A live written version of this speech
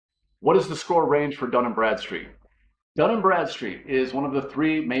What is the score range for Dun & Bradstreet? Dun & Bradstreet is one of the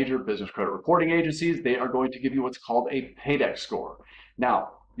three major business credit reporting agencies. They are going to give you what's called a paydex score.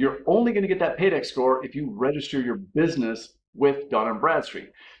 Now, you're only going to get that paydex score if you register your business with Dun &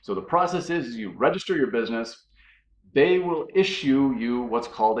 Bradstreet. So the process is you register your business, they will issue you what's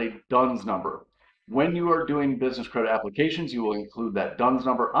called a DUNS number. When you are doing business credit applications, you will include that DUNS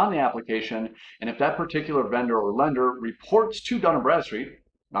number on the application. And if that particular vendor or lender reports to Dun & Bradstreet,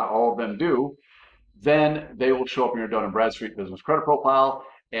 not all of them do, then they will show up in your Dun & Bradstreet business credit profile.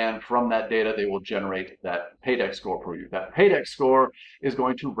 And from that data, they will generate that paydex score for you. That paydex score is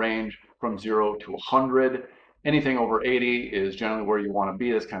going to range from 0 to 100. Anything over 80 is generally where you want to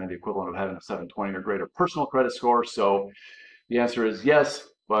be. It's kind of the equivalent of having a 720 or greater personal credit score. So the answer is yes,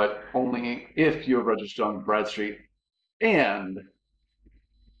 but only if you have registered on Bradstreet and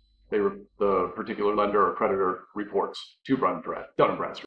the particular lender or creditor reports to Dun & Bradstreet.